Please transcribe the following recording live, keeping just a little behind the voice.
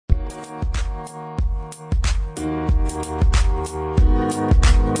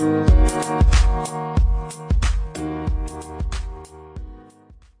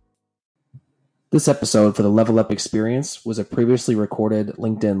This episode for the Level Up Experience was a previously recorded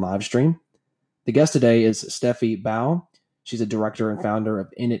LinkedIn live stream. The guest today is Stefy Bao. She's a director and founder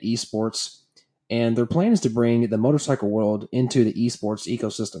of InIt Esports, and their plan is to bring the motorcycle world into the esports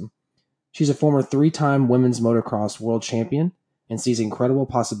ecosystem. She's a former 3-time women's motocross world champion and sees incredible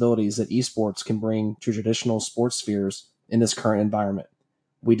possibilities that esports can bring to traditional sports spheres in this current environment.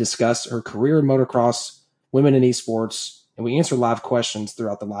 We discuss her career in motocross, women in esports, and we answer live questions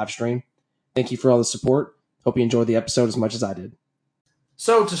throughout the live stream. Thank you for all the support. Hope you enjoyed the episode as much as I did.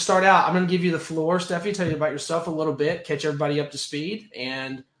 So to start out, I'm going to give you the floor, Stefy, tell you about yourself a little bit, catch everybody up to speed,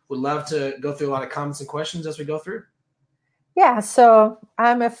 and would love to go through a lot of comments and questions as we go through. Yeah, so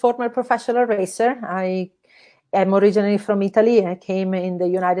I'm a former professional racer. I am originally from Italy. I came in the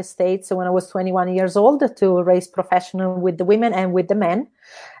United States when I was 21 years old to race professional with the women and with the men.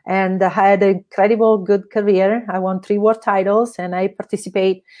 And I had an incredible good career. I won 3 world titles, and I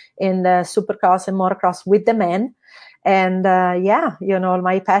participate in the Supercross and Motocross with the men. And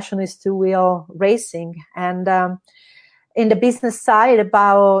my passion is two-wheel racing. And in the business side,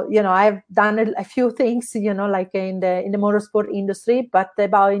 I've done a few things, like in the motorsport industry. But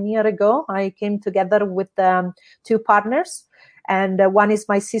about a year ago, I came together with 2 partners. And one is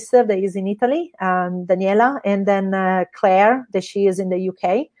my sister that is in Italy, Daniela, and then Claire, that she is in the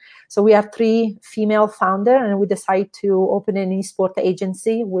UK. So we are 3 female founders, and we decided to open an esport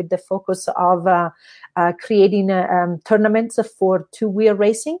agency with the focus of creating tournaments for two-wheel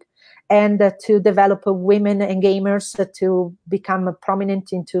racing and to develop women and gamers to become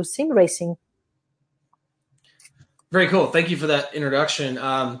prominent into sim racing. Very cool. Thank you for that introduction.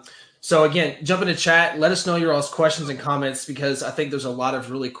 So again, jump into chat. Let us know your all's questions and comments, because I think there's a lot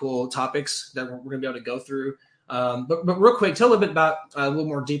of really cool topics that we're going to be able to go through. But real quick, tell a little bit about a little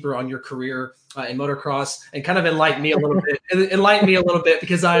more deeper on your career in motocross, and kind of enlighten me a little bit,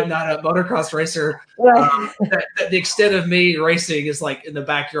 because I'm not a motocross racer. The extent of me racing is like in the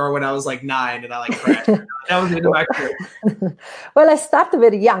backyard when I was like 9 and I like crashed. That was in the backyard. Well, I started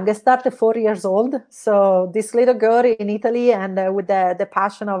very young. I started 4 years old. So this little girl in Italy, and with the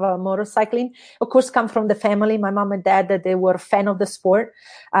passion of motorcycling, of course, come from the family. My mom and dad, they were fan of the sport.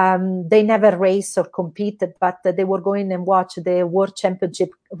 They never raced or competed, but they were going and watch the World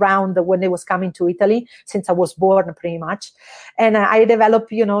Championship round when they was coming to Italy, since I was born pretty much. And I developed,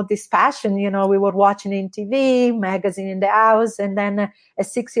 this passion. We were watching in TV, magazine in the house. And then at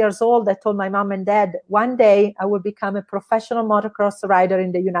 6 years old, I told my mom and dad, one day I will become a professional motocross rider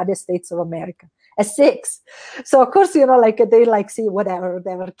in the United States of America. At 6. So of course, they see whatever,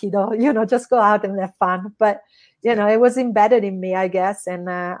 kiddo, just go out and have fun. But it was embedded in me, I guess. And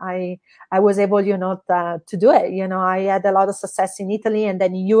I was able, to do it. I had a lot of success in Italy and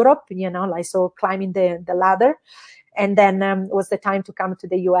then in Europe, so climbing the ladder. And then it was the time to come to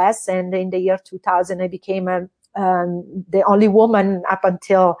the US. And in the year 2000, I became the only woman up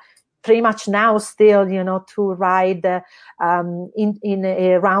until pretty much now still, to ride in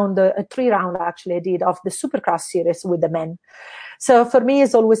a round, a 3-round actually I did of the Supercross series with the men. So for me,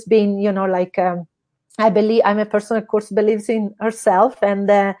 it's always been, I believe I'm a person, of course, believes in herself. And,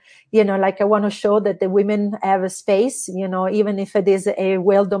 I want to show that the women have a space, even if it is a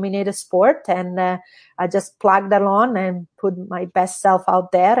well-dominated sport. And I just plugged along and put my best self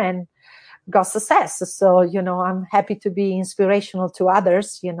out there and got success. So, I'm happy to be inspirational to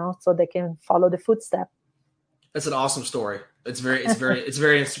others, so they can follow the footsteps. That's an awesome story. It's very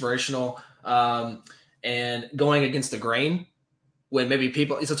inspirational. And going against the grain when maybe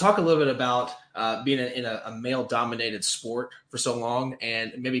people, so talk a little bit about being in a male dominated sport for so long,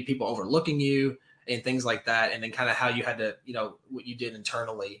 and maybe people overlooking you and things like that. And then kind of how you had to, what you did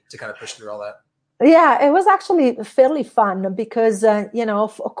internally to kind of push through all that. Yeah, it was actually fairly fun because,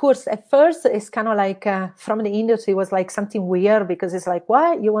 of course, at first it's kind of like from the industry, it was like something weird because it's like,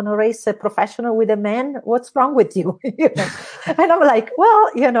 what? You want to race a professional with a man? What's wrong with you? And I'm like, well,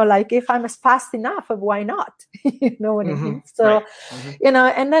 if I'm fast enough, why not? You know what I mean? So, right.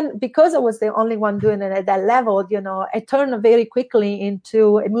 And then because I was the only one doing it at that level, it turned very quickly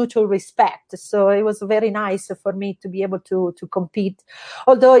into a mutual respect. So it was very nice for me to be able to compete.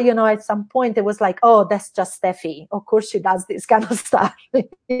 Although, at some point it was like, oh, that's just Stefy. Of course she does this kind of stuff,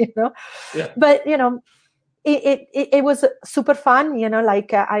 Yeah. But, it was super fun,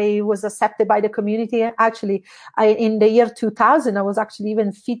 I was accepted by the community. Actually, in the year 2000, I was actually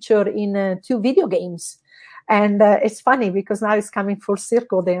even featured in 2 video games. And it's funny because now it's coming full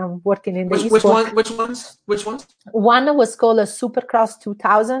circle. They are working in the esports. Which ones? One was called a Supercross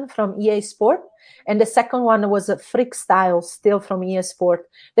 2000 from EA Sport. And the second one was a Freakstyle, still from EA Sport.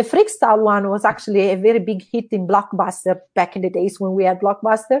 The Freakstyle one was actually a very big hit in Blockbuster back in the days when we had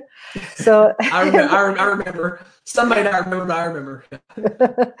Blockbuster. So I remember. Somebody I remember, but I remember.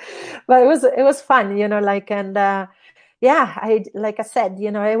 But it was fun, like I said,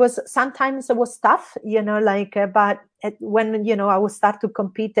 it was sometimes it was tough, when I would start to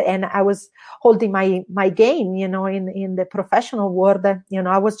compete and I was holding my game, in the professional world,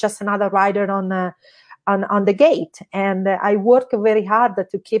 I was just another rider on the gate, and I work very hard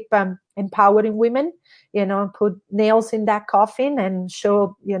to keep empowering women, put nails in that coffin and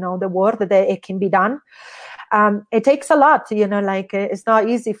show the world that it can be done. It takes a lot, it's not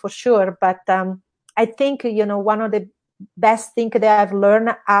easy for sure, but I think one of the best thing that I've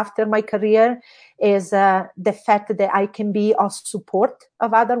learned after my career is the fact that I can be of support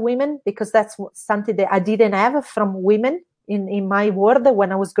of other women, because that's something that I didn't have from women in my world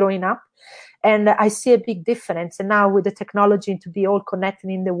when I was growing up. And I see a big difference. And now with the technology to be all connected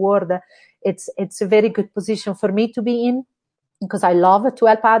in the world, it's a very good position for me to be in, because I love to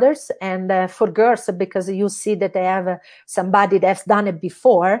help others, and for girls, because you see that they have somebody that's done it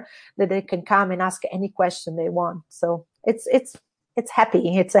before, that they can come and ask any question they want. So it's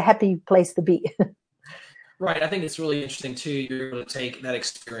happy. It's a happy place to be. Right. I think it's really interesting too. You're able to take that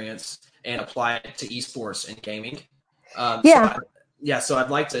experience and apply it to esports and gaming. So I'd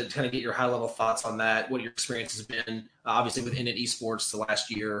like to kind of get your high-level thoughts on that, what your experience has been, obviously with InIt Esports the last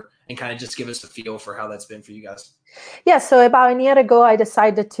year, and kind of just give us a feel for how that's been for you guys. Yeah, so about a year ago, I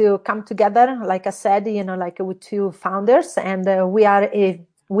decided to come together, like I said, with two founders, and we are a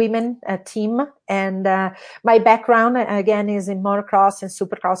women team. And my background, again, is in motocross and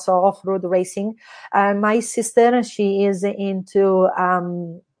supercross, so off-road racing. My sister, she is into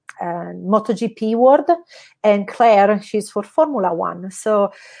MotoGP world, and Claire, she's for Formula One.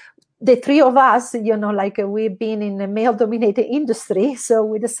 So the three of us, we've been in a male-dominated industry, so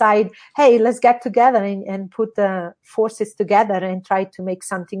we decide, hey, let's get together and put forces together and try to make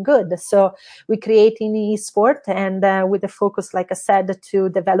something good. So we create InIt Esport, and with the focus, like I said, to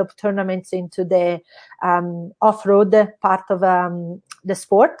develop tournaments into the off-road part of the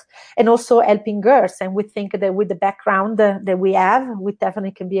sport, and also helping girls. And we think that with the background that we have, we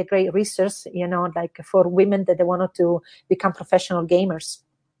definitely can be a great resource, for women that they want to become professional gamers.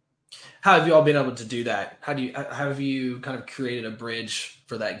 How have you all been able to do that? How have you kind of created a bridge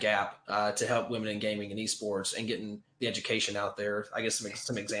for that gap to help women in gaming and esports and getting the education out there? I guess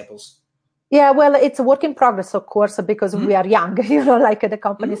some examples. Yeah, well, it's a work in progress, of course, because we are young, the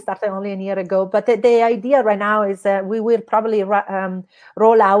company started only a year ago. But the idea right now is we will probably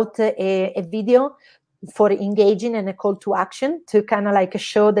roll out a video for engaging and a call to action to kind of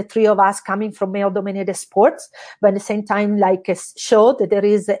show the three of us coming from male-dominated sports, but at the same time, show that there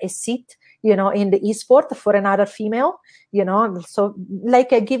is a seat, in the esport for another female, so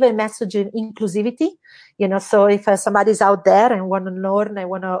give a message in inclusivity, so if somebody's out there and want to learn, I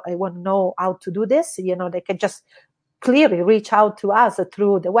want to know how to do this, they can just clearly reach out to us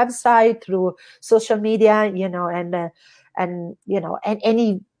through the website, through social media, and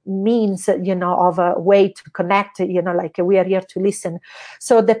any means, of a way to connect, we are here to listen.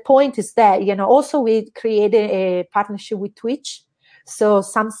 So the point is that, also we created a partnership with Twitch. So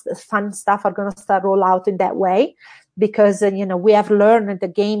some fun stuff are going to start roll out in that way, because, we have learned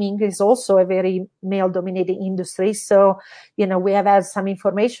that gaming is also a very male dominated industry. So, we have had some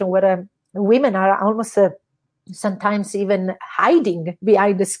information where women are almost sometimes even hiding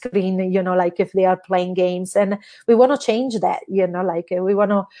behind the screen, if they are playing games. And we want to change that, we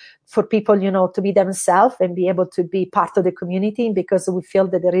want for people, to be themselves and be able to be part of the community, because we feel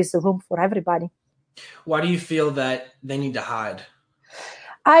that there is room for everybody. Why do you feel that they need to hide?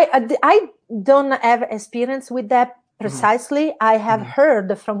 I don't have experience with that precisely. Mm-hmm. I have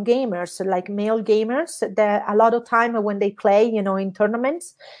heard from gamers, male gamers, that a lot of time when they play, in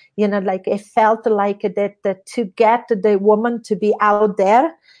tournaments, it felt like that to get the woman to be out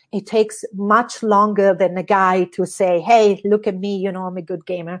there, it takes much longer than a guy to say, hey, look at me, I'm a good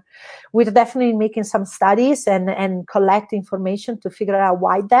gamer. We're definitely making some studies and collect information to figure out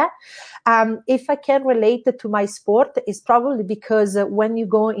why that. If I can relate it to my sport, it's probably because when you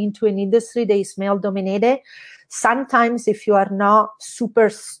go into an industry that is male dominated, sometimes if you are not super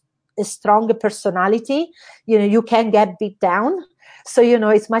strong personality, you can get beat down. So,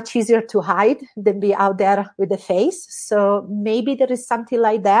 it's much easier to hide than be out there with the face. So maybe there is something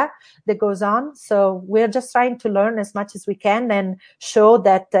like that goes on. So we're just trying to learn as much as we can and show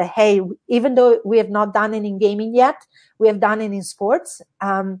that, hey, even though we have not done it in gaming yet, we have done it in sports.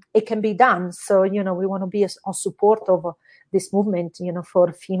 It can be done. So, we want to be a support of this movement,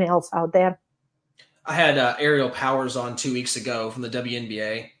 for females out there. I had Aerial Powers on 2 weeks ago from the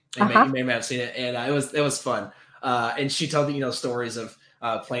WNBA. You may have seen it, and it was fun. And she told me, stories of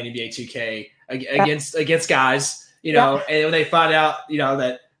playing NBA 2K against guys, and when they find out,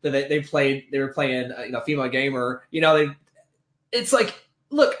 that they were playing, female gamer, it's like,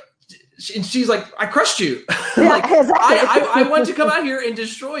 look, and she's like, I crushed you. Like, exactly. I want to come out here and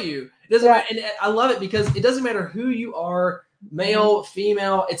destroy you. It doesn't matter, and I love it because it doesn't matter who you are, male,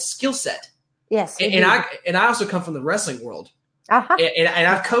 female, it's skill set. Yes, and I also come from the wrestling world, and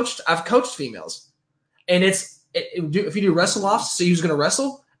I've coached females, and if you do wrestle offs, see who's going to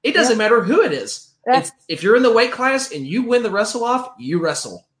wrestle. It doesn't matter who it is. It's if you're in the weight class and you win the wrestle off, you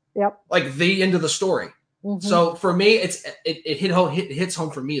wrestle. Yep. Like the end of the story. Mm-hmm. So for me, it hits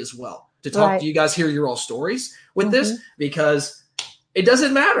home for me as well to talk to you guys, hear your all stories with this, because it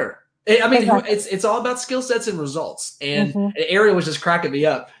doesn't matter. I mean, it's all about skill sets and results. And Ariel was just cracking me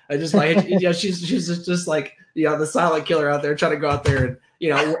up. I just like, she's just like, the silent killer out there trying to go out there and,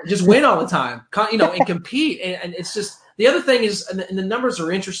 just win all the time, and compete. And it's just, the other thing is, and the numbers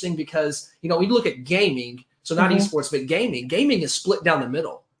are interesting because, we look at gaming, so not esports, but gaming is split down the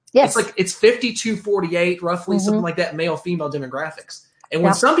middle. Yes. It's 52-48, roughly, something like that, male, female demographics. And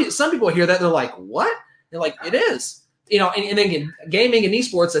when some people hear that, they're like, what? They're like, it is. And again, gaming and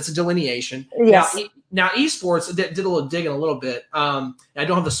esports, that's a delineation. Yes. Now esports, did a little digging a little bit. I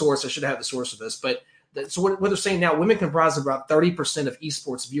don't have the source. I should have the source of this. But so what they're saying now, women comprise about 30% of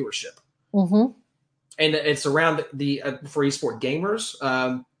esports viewership. Mm-hmm. And it's around for esport gamers,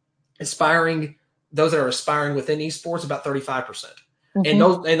 those that are aspiring within esports, about 35%.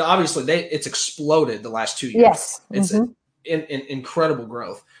 Mm-hmm. And obviously it's exploded the last 2 years. Yes. It's incredible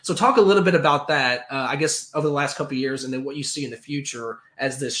growth. So talk a little bit about that, I guess, over the last couple of years, and then what you see in the future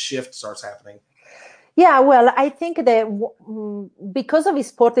as this shift starts happening. Yeah, well, I think that because of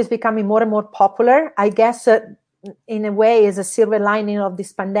sport is becoming more and more popular, I guess in a way is a silver lining of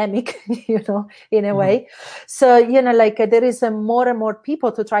this pandemic, in a way. So, there is more and more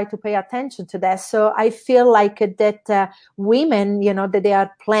people to try to pay attention to that. So I feel like that women, that they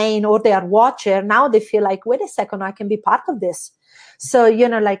are playing or they are watching, now they feel like, wait a second, I can be part of this. So,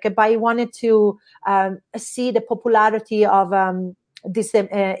 by wanting to see the popularity of this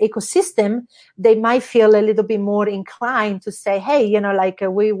ecosystem, they might feel a little bit more inclined to say, hey,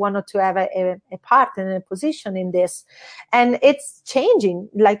 we wanted to have a part and a position in this. And it's changing,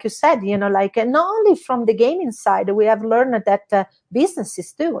 like you said, not only from the gaming side, we have learned that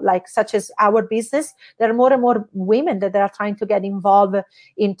businesses too, such as our business, there are more and more women that are trying to get involved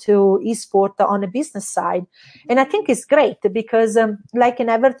into esport on a business side. And I think it's great because like in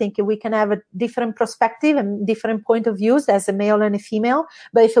everything, we can have a different perspective and different point of views as a male and a female.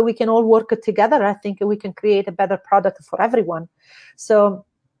 But if we can all work together, I think we can create a better product for everyone. So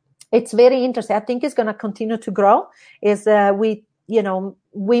it's very interesting. I think it's going to continue to grow.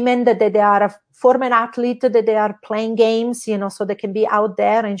 Women that they are a former athlete, that they are playing games, so they can be out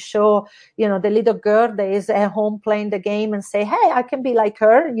there and show, the little girl that is at home playing the game and say, hey, I can be like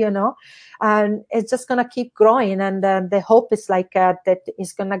her, and it's just going to keep growing. And the hope is that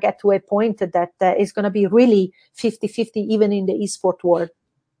it's going to get to a point that it's going to be really 50-50 even in the esport world.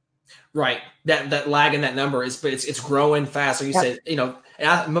 Right. That lag in that number it's growing fast. Like you said,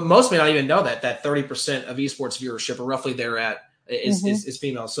 and most may not even know that 30% of esports viewership, or roughly they're at, is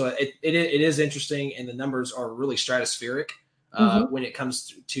female. So it is interesting, and the numbers are really stratospheric when it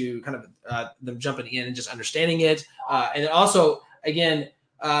comes to kind of them jumping in and just understanding it. And also, again,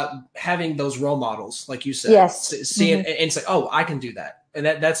 having those role models, like you said, see it and say, oh, I can do that. And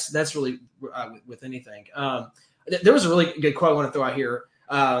that's really with anything. There was a really good quote I want to throw out here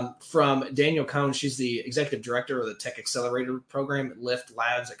from Daniel Cohn. She's the executive director of the Tech Accelerator program at Lyft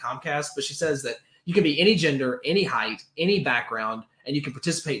Labs at Comcast. But she says that you can be any gender, any height, any background, and you can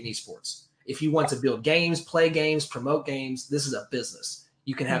participate in esports. If you want to build games, play games, promote games, this is a business.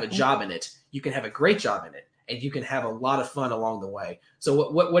 You can have a job in it. You can have a great job in it, and you can have a lot of fun along the way. So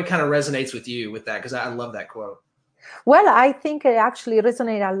what kind of resonates with you with that? Because I love that quote. Well, I think it actually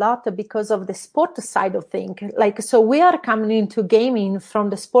resonates a lot because of the sport side of things. Like, so we are coming into gaming from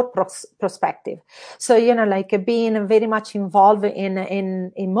the sport perspective. So, like being very much involved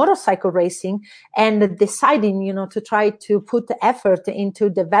in motorcycle racing and deciding, to try to put effort into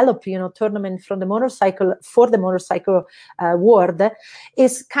develop, tournament from the motorcycle for the motorcycle world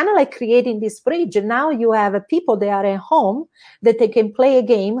is kind of like creating this bridge. And now you have people that are at home that they can play a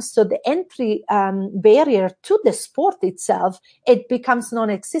game. So the entry barrier to the sport itself, it becomes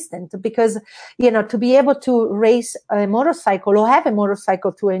non-existent because, to be able to race a motorcycle or have a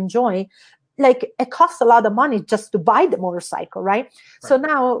motorcycle to enjoy, like it costs a lot of money just to buy the motorcycle, right? So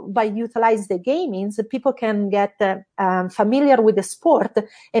now by utilizing the gaming, so people can get familiar with the sport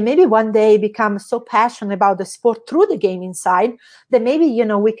and maybe one day become so passionate about the sport through the gaming side that maybe,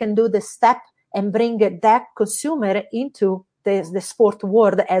 we can do the step and bring that consumer into the sport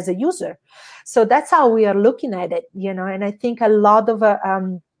world as a user. So that's how we are looking at it, and I think a lot of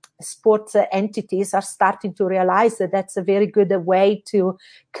sports entities are starting to realize that that's a very good way to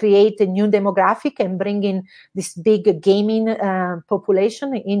create a new demographic and bring in this big gaming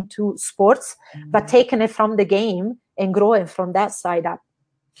population into sports, but taking it from the game and growing from that side up.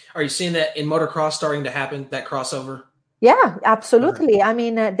 Are you seeing that in motocross starting to happen, that crossover? Yeah, absolutely. I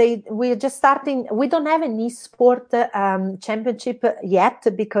mean, we're just starting. We don't have an esport championship yet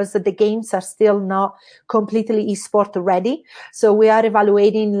because the games are still not completely esport ready. So we are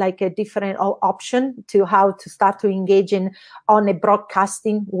evaluating like a different option to how to start to engage in on a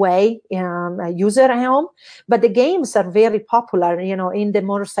broadcasting way, user at home. But the games are very popular, in the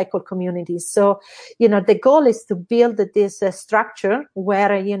motorcycle community. So, the goal is to build this structure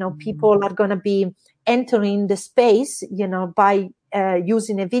where, people are going to be entering the space, by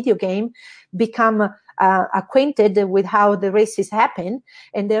using a video game, become acquainted with how the races happen,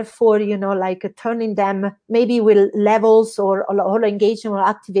 and therefore, like turning them maybe with levels or engagement or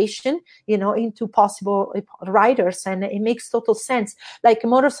activation, into possible riders. And it makes total sense. Like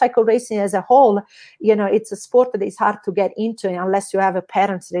motorcycle racing as a whole, it's a sport that is hard to get into unless you have a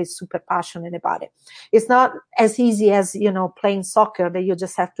parent that is super passionate about it. It's not as easy as, playing soccer that you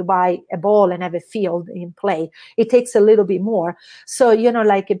just have to buy a ball and have a field in play. It takes a little bit more. So,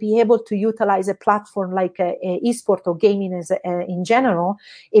 like be able to utilize a platform like a esport or gaming as in general,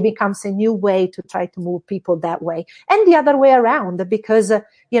 it becomes a new way to try to move people that way. And the other way around, because,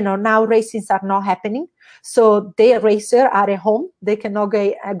 now races are not happening. So the racer are at home. They cannot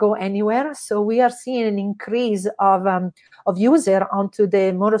go anywhere. So we are seeing an increase of user onto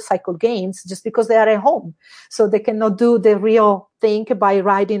the motorcycle games just because they are at home. So they cannot do the real thing by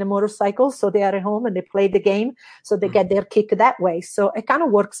riding a motorcycle. So they are at home and they play the game. So they get their kick that way. So it kind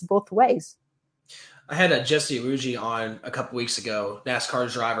of works both ways. I had a Jesse Rugi on a couple weeks ago,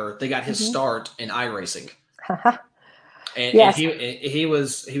 NASCAR driver. They got his start in iRacing. And, yes. and he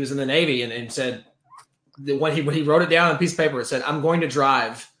was in the Navy and said that when he wrote it down on a piece of paper, it said, I'm going to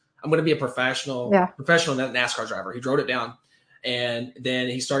be a professional NASCAR driver. He wrote it down, and then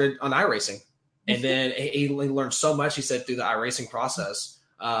he started on iRacing. And then he learned so much, he said, through the iRacing process,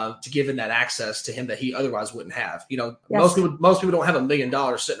 to give him that access to him that he otherwise wouldn't have. Most people don't have $1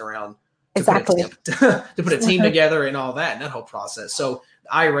 million sitting around to put a team together and all that, and that whole process. So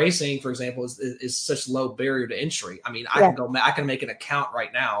iRacing, for example, is such low barrier to entry. I mean, I can make an account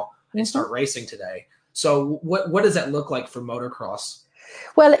right now and start racing today. So what does that look like for motocross?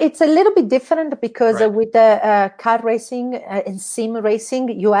 Well, it's a little bit different because with the car racing and sim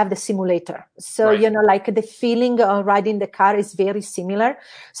racing, you have the simulator. So, like the feeling of riding the car is very similar.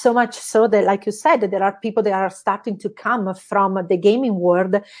 So much so that, like you said, there are people that are starting to come from the gaming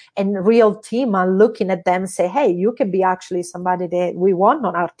world and real team are looking at them and say, hey, you can be actually somebody that we want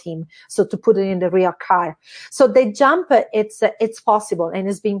on our team. So to put it in the real car. So the jump, it's possible and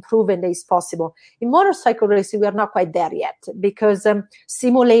it's been proven that it's possible. In motorcycle racing, we are not quite there yet because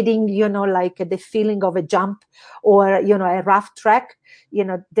simulating, like the feeling of a jump or, a rough track,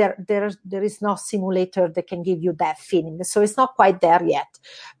 there is no simulator that can give you that feeling. So it's not quite there yet.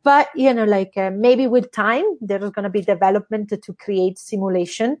 But, maybe with time, there is going to be development to create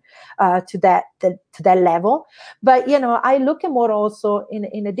simulation to that level. But, I look at more also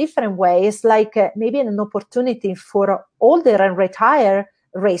in a different way. It's like maybe an opportunity for older and retired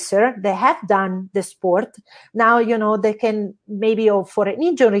racer they have done the sport now, they can maybe for an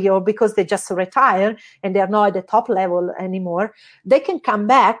injury or because they just retire and they're not at the top level anymore, they can come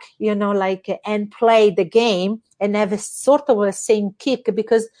back, and play the game and have a sort of a same kick,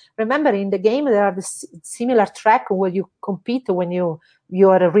 because remember in the game there are the similar track where you compete when you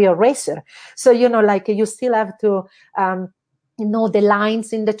are a real racer. So, you still have to know the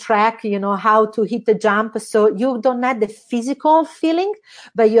lines in the track, how to hit the jump. So you don't have the physical feeling,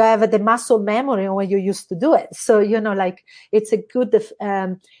 but you have the muscle memory when you used to do it. So, like it's a good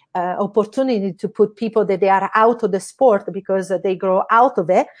opportunity to put people that they are out of the sport because they grow out of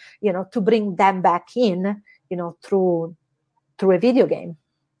it, to bring them back in, through a video game.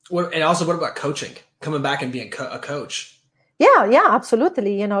 And also, what about coaching? Coming back and being a coach? Yeah,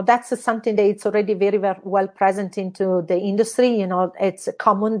 absolutely. That's something that it's already very, very well present into the industry. It's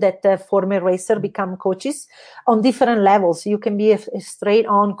common that former racers become coaches on different levels. You can be a straight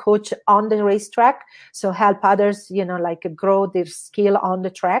on coach on the racetrack, so help others, like grow their skill on the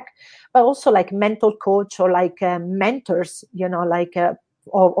track, but also like mental coach or like mentors, like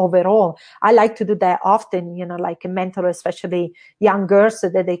overall. I like to do that often, like a mentor, especially young girls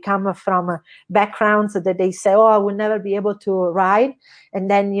that they come from backgrounds that they say, oh, I will never be able to ride. And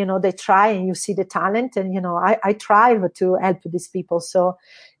then, they try and you see the talent and, I try to help these people. So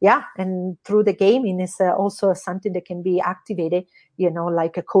yeah. And through the gaming is also something that can be activated,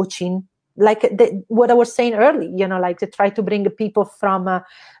 like a coaching, like what I was saying earlier, like to try to bring people from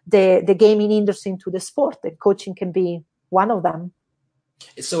the gaming industry into the sport, and coaching can be one of them.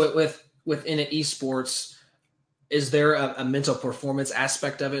 So with InIt Esports, is there a mental performance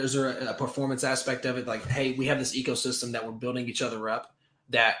aspect of it? Is there a performance aspect of it? Like, hey, we have this ecosystem that we're building each other up,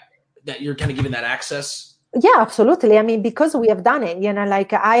 that you're kind of giving that access? Yeah, absolutely. I mean, because we have done it,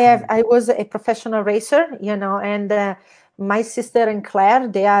 like I was a professional racer, and my sister and Claire,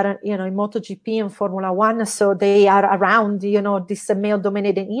 they are, in MotoGP and Formula One. So they are around, this male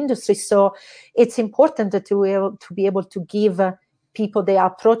dominated industry. So it's important to be able to give people, they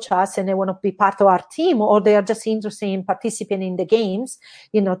approach us and they want to be part of our team, or they are just interested in participating in the games,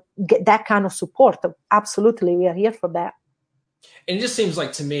 get that kind of support. Absolutely. We are here for that. And it just seems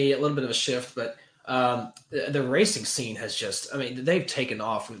like, to me, a little bit of a shift, but the racing scene has just, I mean, they've taken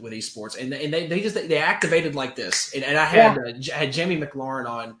off with esports, and they activated like this. And I had Jamie McLaurin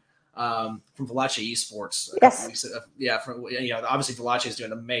on from Veloce Esports a couple weeks. Obviously Veloce is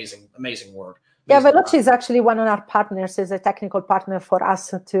doing amazing work. Yeah, Veloce is actually one of our partners, is a technical partner for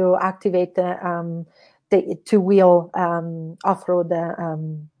us to activate the two-wheel off-road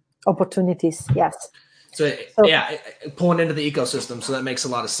opportunities. Yes. So pulling into the ecosystem, so that makes a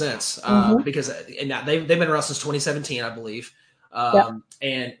lot of sense because now they've been around since 2017, I believe.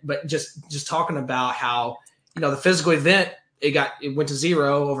 But just talking about how the physical event, it went to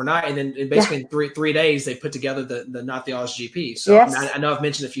zero overnight, and then basically in three days they put together the Not the Oz GP. So I know I've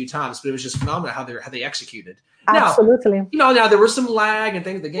mentioned a few times, but it was just phenomenal how they executed. Absolutely. Now there was some lag and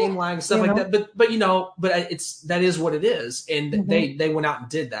things, the game lag and stuff like that, but that is what it is, and they went out and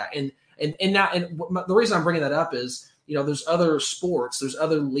did that. And the reason I'm bringing that up is, there's other sports, there's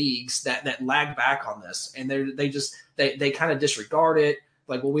other leagues that lag back on this, and they kind of disregard it.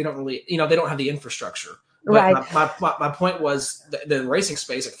 Like, well, we don't really, they don't have the infrastructure. But my point was the racing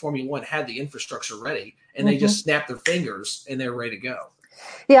space, like Formula One, had the infrastructure ready, and they just snapped their fingers and they're ready to go.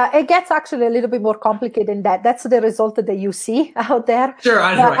 Yeah, it gets actually a little bit more complicated than that. That's the result that you see out there. Sure,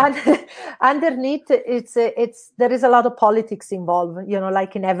 right. Underneath, it's there is a lot of politics involved,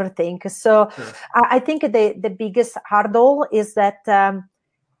 like in everything. So I think the biggest hurdle is that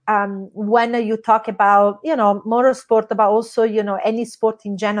when you talk about, motorsport, but also, any sport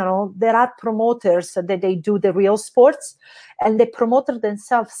in general, there are promoters that they do the real sports, and the promoter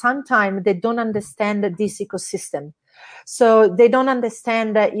themselves, sometimes they don't understand this ecosystem. So they don't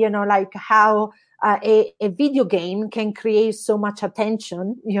understand that, like how a video game can create so much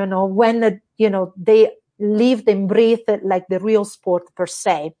attention, when, they live and breathe like the real sport per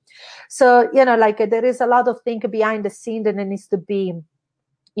se. So, like there is a lot of thing behind the scene that needs to be,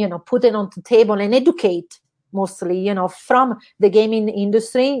 put it on the table and educate mostly, from the gaming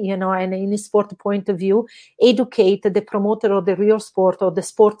industry, and in a sport point of view, educate the promoter of the real sport or the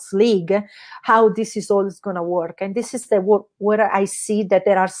sports league, how this is always going to work. And this is where I see that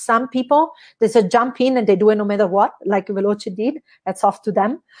there are some people that just jump in and they do it no matter what, like Veloce did. That's off to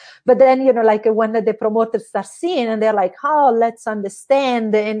them. But then, like when the promoters start seeing and they're like, oh, let's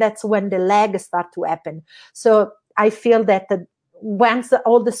understand. And that's when the lag start to happen. So I feel that once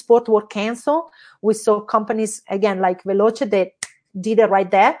all the sport were canceled, we saw companies again like Veloce that did it right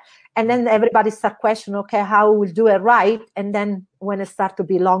there, and then everybody start questioning, okay, how we'll do it right. And then when it start to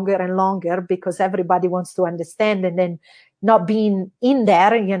be longer and longer, because everybody wants to understand, and then not being in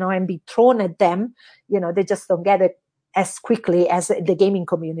there, and be thrown at them, they just don't get it as quickly as the gaming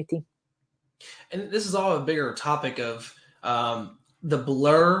community. And this is all a bigger topic of the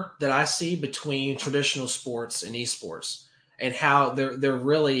blur that I see between traditional sports and esports. And how they're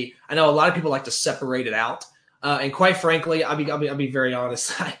really, I know a lot of people like to separate it out, And quite frankly, I'll be very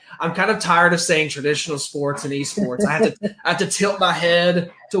honest. I'm kind of tired of saying traditional sports and esports. I have to tilt my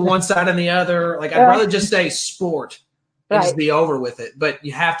head to one side and the other. Like I'd rather just say sport and just be over with it. But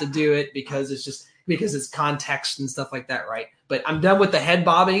you have to do it because it's context and stuff like that, right? But I'm done with the head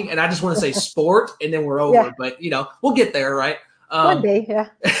bobbing, and I just want to say sport, and then we're over. Yeah. But we'll get there, right? One day, yeah.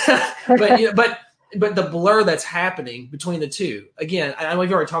 But the blur that's happening between the two, again, I know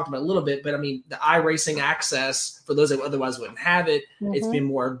we've already talked about it a little bit, but I mean, the iRacing access for those that otherwise wouldn't have it, it's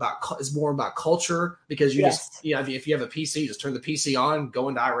more about culture, because if you have a PC, you just turn the PC on, go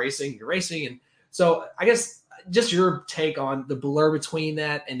into iRacing, you're racing. And so I guess just your take on the blur between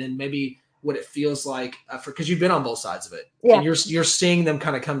that, and then maybe what it feels like because you've been on both sides of it, and you're seeing them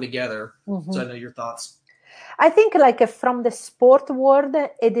kind of come together. So I know your thoughts. I think from the sport world,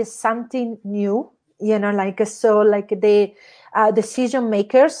 it is something new. The decision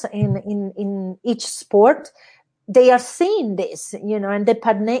makers in each sport, they are seeing this, and the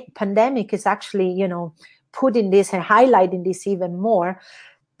pandemic is actually, putting this and highlighting this even more.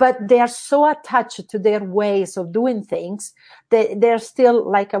 But they are so attached to their ways of doing things that they're still,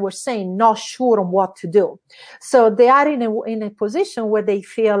 like I was saying, not sure on what to do. So they are in a position where they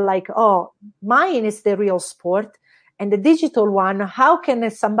feel like, oh, mine is the real sport. And the digital one, how can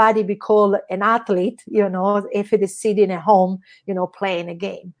somebody be called an athlete, if it is sitting at home, playing a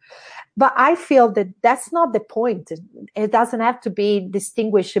game? But I feel that that's not the point. It doesn't have to be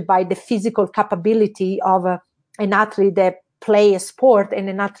distinguished by the physical capability of an athlete that play a sport and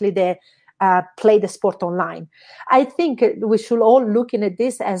an athlete that play the sport online. I think we should all look at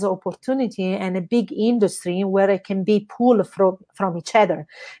this as an opportunity and a big industry where it can be pulled from each other.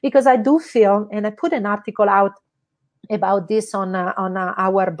 Because I do feel, and I put an article out about this on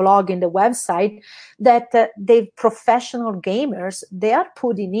our blog in the website, that the professional gamers, they are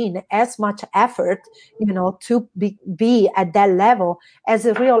putting in as much effort, to be at that level as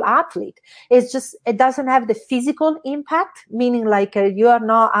a real athlete. It's just, it doesn't have the physical impact, meaning like you are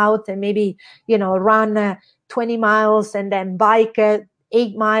not out and maybe, run 20 miles and then bike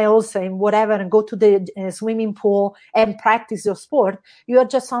 8 miles and whatever, and go to the swimming pool and practice your sport. You are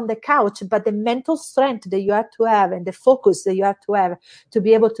just on the couch, but the mental strength that you have to have and the focus that you have to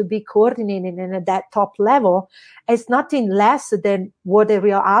be able to be coordinated and at that top level is nothing less than what a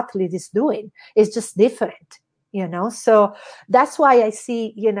real athlete is doing. It's just different. So that's why I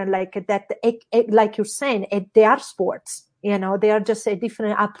see, like that, like you're saying, they are sports. They are just a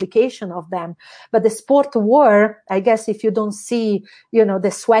different application of them. But the sport world, I guess, if you don't see,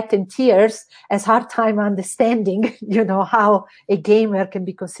 the sweat and tears, as hard time understanding, how a gamer can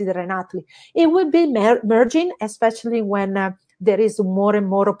be considered an athlete. It will be merging, especially when there is more and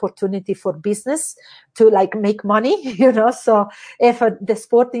more opportunity for business to make money, So if the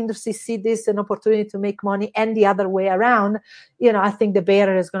sport industry see this an opportunity to make money and the other way around, I think the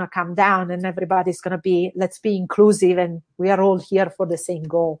barrier is going to come down and everybody's going to be, let's be inclusive and we are all here for the same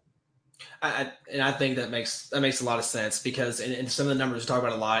goal. I think that makes a lot of sense, because in some of the numbers we talk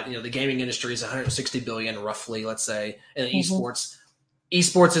about a lot, the gaming industry is 160 billion roughly, let's say, and esports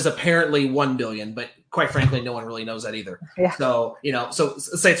is apparently 1 billion, but quite frankly, no one really knows that either. Yeah. So, so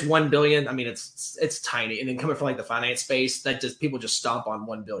say it's 1 billion. I mean, it's tiny. And then coming from the finance space, people just stomp on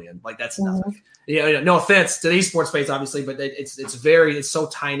 1 billion. Like that's nothing. No offense to the esports space, obviously, but it's so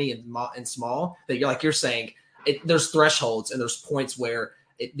tiny and small that you're saying there's thresholds and there's points where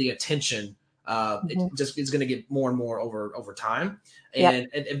the attention, it just is going to get more and more over time. And,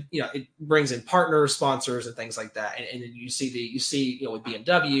 it brings in partners, sponsors, and things like that. And you see with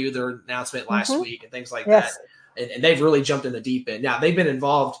BMW, their announcement last week and things like that. And they've really jumped in the deep end. Now they've been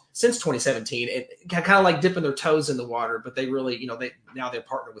involved since 2017, and kind of dipping their toes in the water, but they really, they're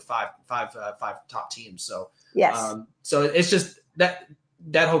partnered with five top teams. So, so it's just that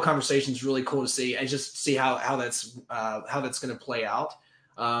whole conversation is really cool to see, and just see how that's going to play out.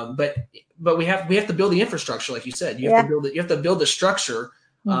 But we have to build the infrastructure, like you said. You have to build the structure,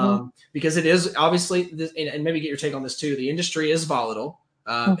 because it is obviously, and maybe get your take on this too. The industry is volatile.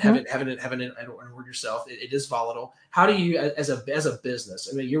 Haven't word yourself. It is volatile. How do you, as a business?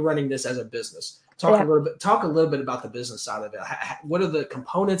 I mean, you're running this as a business. Talk a little bit about the business side of it. What are the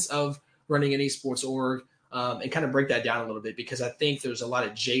components of running an esports org, and kind of break that down a little bit, because I think there's a lot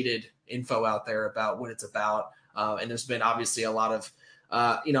of jaded info out there about what it's about, and there's been obviously a lot of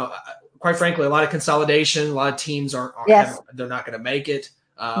quite frankly, a lot of consolidation. A lot of teams they're not going to make it.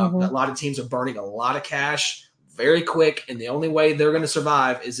 A lot of teams are burning a lot of cash very quick, and the only way they're going to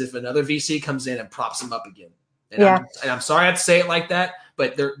survive is if another VC comes in and props them up again. And I'm sorry I have to say it like that,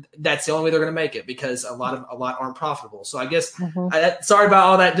 but that's the only way they're going to make it, because a lot aren't profitable. So I guess sorry about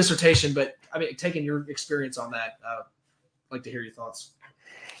all that dissertation, but taking your experience on that, I'd like to hear your thoughts.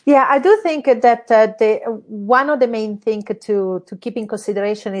 Yeah, I do think that one of the main things to keep in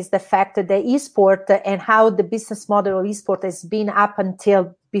consideration is the fact that the esport and how the business model of esport has been up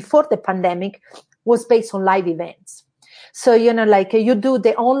until before the pandemic was based on live events. So, like you do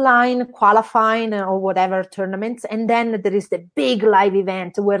the online qualifying or whatever tournaments, and then there is the big live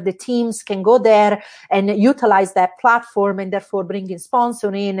event where the teams can go there and utilize that platform and therefore bring in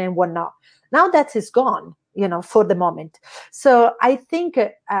sponsoring and whatnot. Now that is gone, for the moment. So I think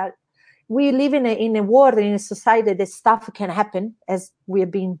we live in a world, in a society that stuff can happen, as we are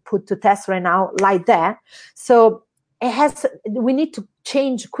being put to test right now, like that. So we need to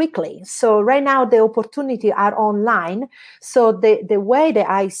change quickly. So right now the opportunity are online. So the way that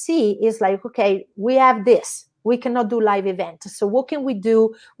I see is like, okay, we have this. We cannot do live events. So what can we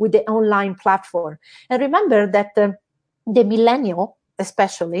do with the online platform? And remember that the millennial,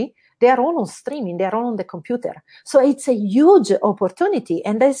 especially, they are all on streaming, they are all on the computer. So it's a huge opportunity.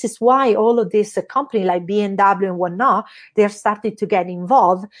 And this is why all of these companies like BMW and whatnot, they're starting to get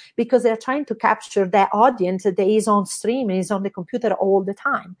involved because they're trying to capture that audience that is on stream and is on the computer all the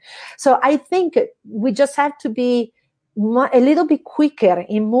time. So I think we just have to be a little bit quicker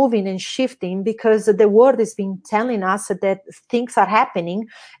in moving and shifting because the world has been telling us that things are happening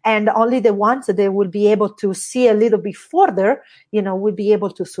and only the ones that will be able to see a little bit further, will be able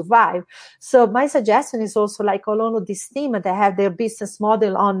to survive. So my suggestion is also like all of these teams that have their business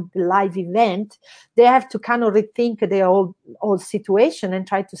model on the live event, they have to kind of rethink their whole situation and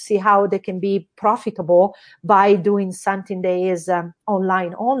try to see how they can be profitable by doing something that is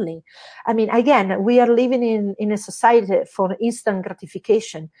online only. I mean, again, we are living in a society for instant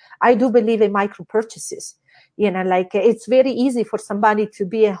gratification. I do believe in micro purchases. Like it's very easy for somebody to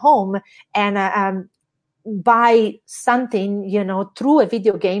be at home and buy something, through a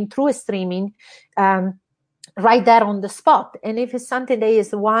video game, through a streaming, right there on the spot. And if it's something that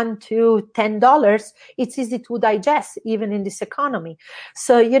is $1 to $10, it's easy to digest, even in this economy.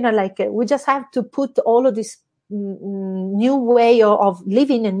 So, like we just have to put all of this new way of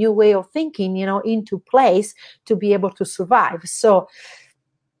living, a new way of thinking, into place to be able to survive. So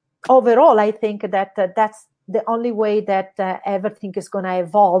overall, I think that that's the only way that everything is going to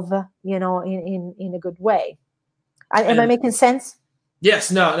evolve, in a good way. Am I making sense?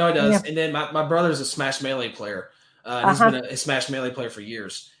 Yes, no, it does. Yeah. And then my brother's a Smash Melee player. He's been a Smash Melee player for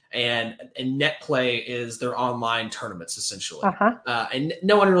years. And net play is their online tournaments, essentially. And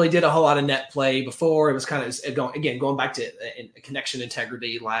no one really did a whole lot of net play before. It was kind of, going back to connection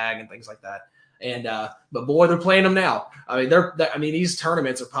integrity, lag, and things like that. And but boy, they're playing them now. I mean, these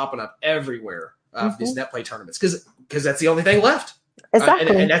tournaments are popping up everywhere. These net play tournaments because that's the only thing left.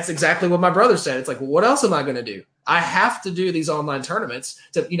 Exactly. And that's exactly what my brother said. It's like, well, what else am I going to do? I have to do these online tournaments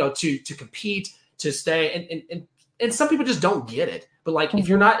to compete, to stay. And some people just don't get it. But like, if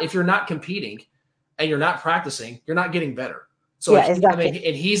you're not competing and you're not practicing, you're not getting better. So exactly.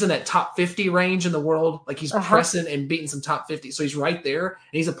 And he's in that top 50 range in the world. Like he's pressing and beating some top 50. So he's right there.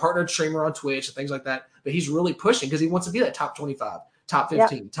 And he's a partnered streamer on Twitch and things like that. But he's really pushing because he wants to be that top 25, top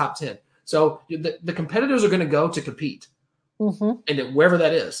 15, top 10. So the competitors are going to go to compete. And wherever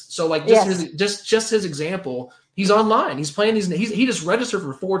that is. So like just his example, he's online. He's playing these. He just registered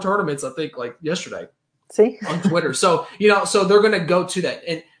for 4 tournaments, I think, like yesterday. See? On Twitter. So so they're going to go to that,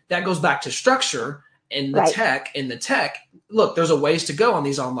 and that goes back to structure and the tech. And the tech, look, there's a ways to go on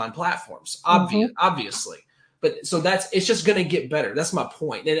these online platforms, obviously. But so it's just going to get better. That's my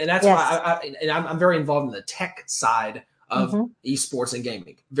point, and that's why I'm very involved in the tech side of esports and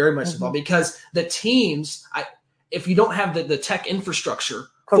gaming, very much involved because the teams. If you don't have the tech infrastructure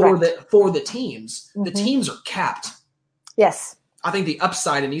for the teams, the teams are capped. Yes. I think the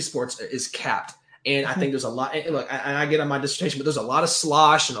upside in esports is capped. And I think there's a lot, look, I get on my dissertation, but there's a lot of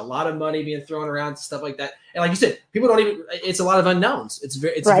slosh and a lot of money being thrown around, stuff like that. And like you said, people don't even, it's a lot of unknowns. It's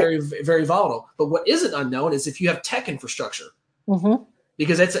very, very volatile. But what isn't unknown is if you have tech infrastructure,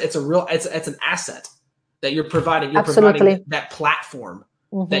 because it's an asset that you're providing. You're providing that platform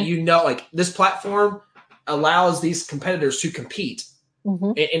that, like this platform allows these competitors to compete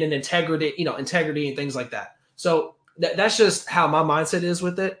in an integrity and things like that. So that's just how my mindset is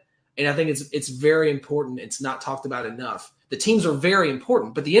with it. And I think it's very important. It's not talked about enough. The teams are very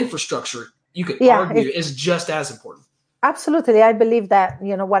important, but the infrastructure, you could argue, is just as important. Absolutely. I believe that,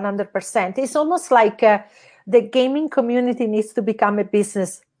 100%. It's almost like the gaming community needs to become a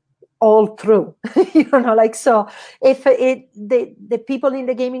business all through. So if the people in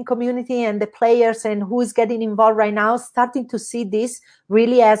the gaming community and the players and who's getting involved right now starting to see this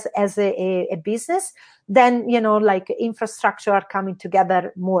really as a business, then infrastructure are coming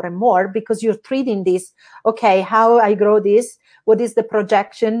together more and more, because you're treating this, okay, how I grow this, what is the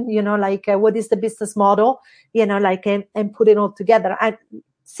projection, what is the business model, and put it all together. And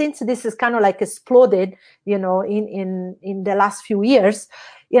since this is kind of exploded, in the last few years,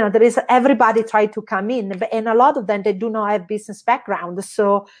 there is everybody try to come in, and a lot of them, they do not have business background.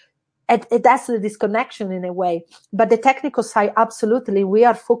 So that's the disconnection in a way. But the technical side, absolutely, we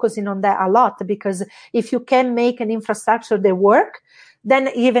are focusing on that a lot, because if you can make an infrastructure that work, then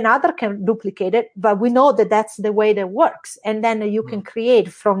even other can duplicate it. But we know that that's the way that works. And then you can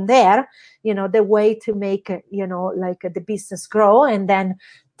create from there, the way to make, the business grow, and then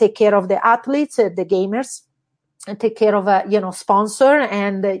take care of the athletes, the gamers, and take care of a sponsor,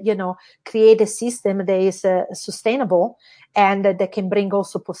 and create a system that is sustainable, and that can bring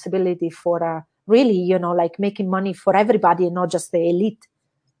also possibility for really making money for everybody and not just the elite.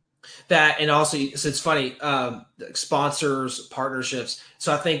 That, and also, so it's funny, sponsors, partnerships.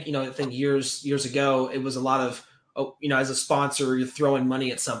 So I think years ago it was a lot of, as a sponsor, you're throwing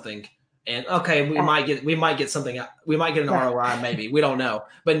money at something, and okay, we might get something, we might get an ROI, maybe, we don't know.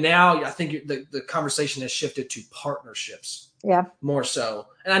 But now I think the conversation has shifted to partnerships, more so.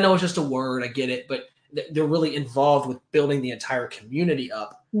 And I know it's just a word, I get it, but they're really involved with building the entire community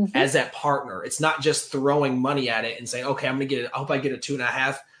up as that partner. It's not just throwing money at it and saying, okay, I'm gonna get it. I hope I get a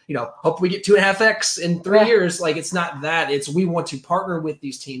 2.5. Hope we get 2.5x in 3 years. It's not that. It's, we want to partner with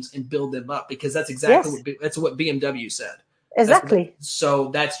these teams and build them up, because that's exactly what BMW said. Exactly.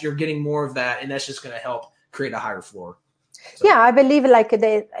 So you're getting more of that, and that's just going to help create a higher floor. So. Yeah, I believe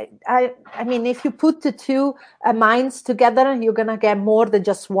I mean, if you put the two minds together, you're going to get more than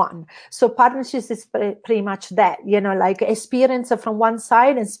just one. So partnerships is pretty much that, experience from one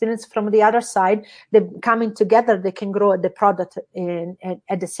side, experience from the other side, they coming together, they can grow the product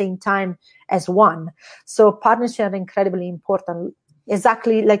at the same time as one. So partnerships are incredibly important.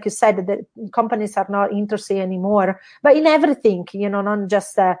 Exactly like you said, the companies are not interested anymore, but in everything, not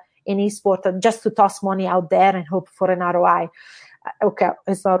just in esports, just to toss money out there and hope for an ROI. Okay,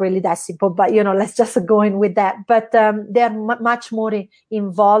 it's not really that simple, but let's just go in with that. But they're much more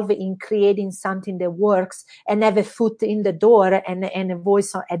involved in creating something that works and have a foot in the door and a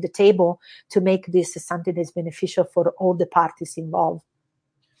voice at the table to make this something that's beneficial for all the parties involved.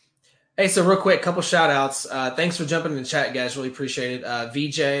 Hey, so real quick, couple shout outs. Thanks for jumping in the chat, guys. Really appreciate it.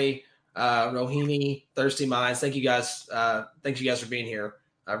 VJ, Rohini, Thirsty Minds. Thank you guys. Thank you guys for being here.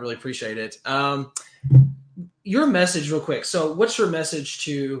 I really appreciate it. Your message, real quick. So what's your message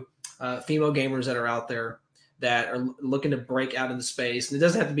to female gamers that are out there that are looking to break out in the space? And it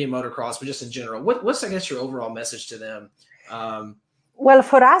doesn't have to be a motocross, but just in general. What's, I guess, your overall message to them? Well,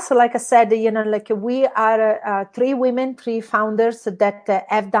 for us, like I said, we are 3 women, 3 founders that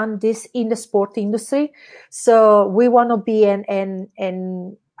have done this in the sport industry. So we want to be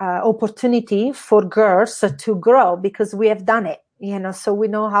an opportunity for girls to grow, because we have done it. So we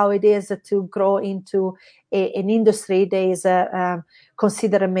know how it is to grow into an industry that is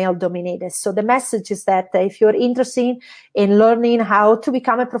considered male dominated. So the message is that if you're interested in learning how to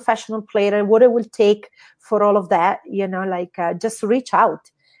become a professional player, what it will take for all of that, just reach out,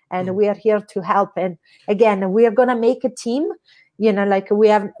 and we are here to help. And again, we are going to make a team, we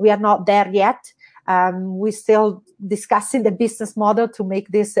are not there yet. We're still discussing the business model to make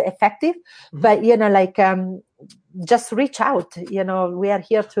this effective, but just reach out. We are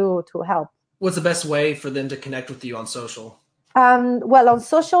here to help. What's the best way for them to connect with you on social? Well, on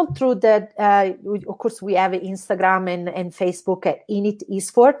social, through that, of course, we have Instagram and Facebook at InIt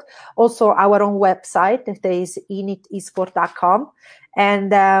Esports. Also, our own website, that is initesport.com,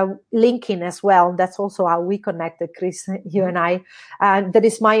 and LinkedIn as well. That's also how we connected, Chris, you and I. That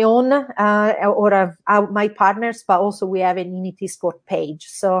is my own my partners, but also we have an InIt Esports page.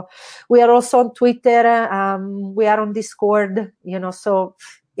 So we are also on Twitter. We are on Discord. So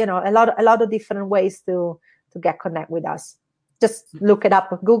a lot of different ways to get connect with us. Just look it up.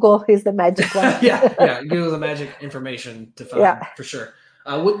 Google is the magic one. yeah. Google the magic information to find, for sure.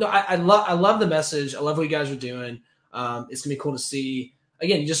 I love the message. I love what you guys are doing. It's gonna be cool to see.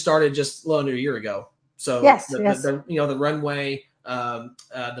 Again, you just started just a little under a year ago. So the runway,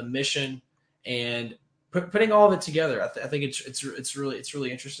 the mission, and putting all of it together. I think it's really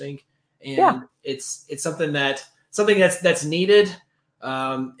interesting, and it's something that's needed.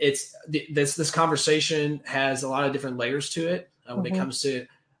 This conversation has a lot of different layers to it when it comes to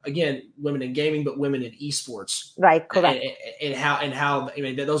again, women in gaming, but women in esports. Right, correct. And how I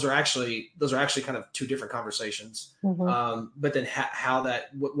mean, those are actually kind of two different conversations. But then how that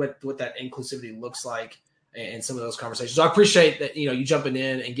what that inclusivity looks like and some of those conversations. So I appreciate that, you jumping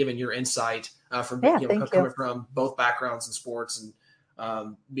in and giving your insight from coming from both backgrounds in sports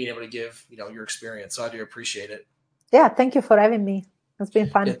and being able to give your experience. So I do appreciate it. Yeah, thank you for having me. It's been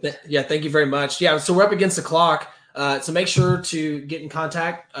fun. Yeah, thank you very much. Yeah, so we're up against the clock. So make sure to get in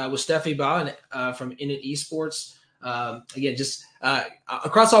contact with Stefy Bao from InIt Esports. Again, just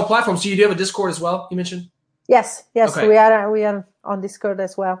across all platforms. So you do have a Discord as well, you mentioned? Yes, okay. we are on Discord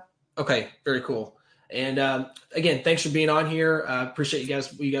as well. Okay, very cool. And again, thanks for being on here. Appreciate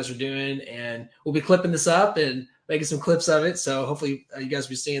what you guys are doing, and we'll be clipping this up and making some clips of it. So hopefully you guys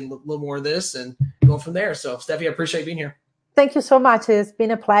will be seeing a little more of this and going from there. So Stefy, I appreciate being here. Thank you so much. It's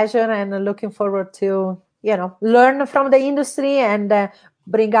been a pleasure, and looking forward to learn from the industry and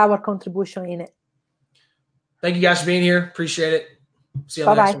bring our contribution in it. Thank you guys for being here. Appreciate it. See you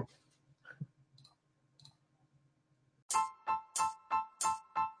on the next one.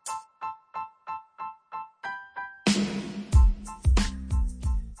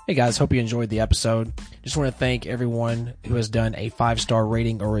 Hey guys, hope you enjoyed the episode. Just want to thank everyone who has done a 5-star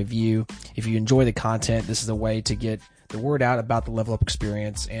rating or review. If you enjoy the content, this is a way to get the word out about the Level Up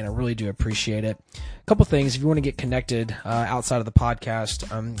experience, and I really do appreciate it. A couple things, if you want to get connected outside of the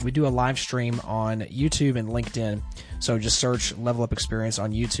podcast, we do a live stream on YouTube and LinkedIn. So just search Level Up Experience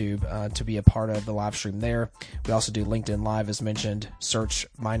on YouTube to be a part of the live stream there. We also do LinkedIn Live, as mentioned. Search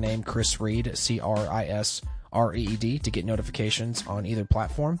my name, Chris Reed, CRISREED, to get notifications on either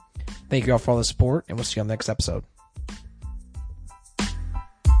platform. Thank you all for all the support, and we'll see you on the next episode.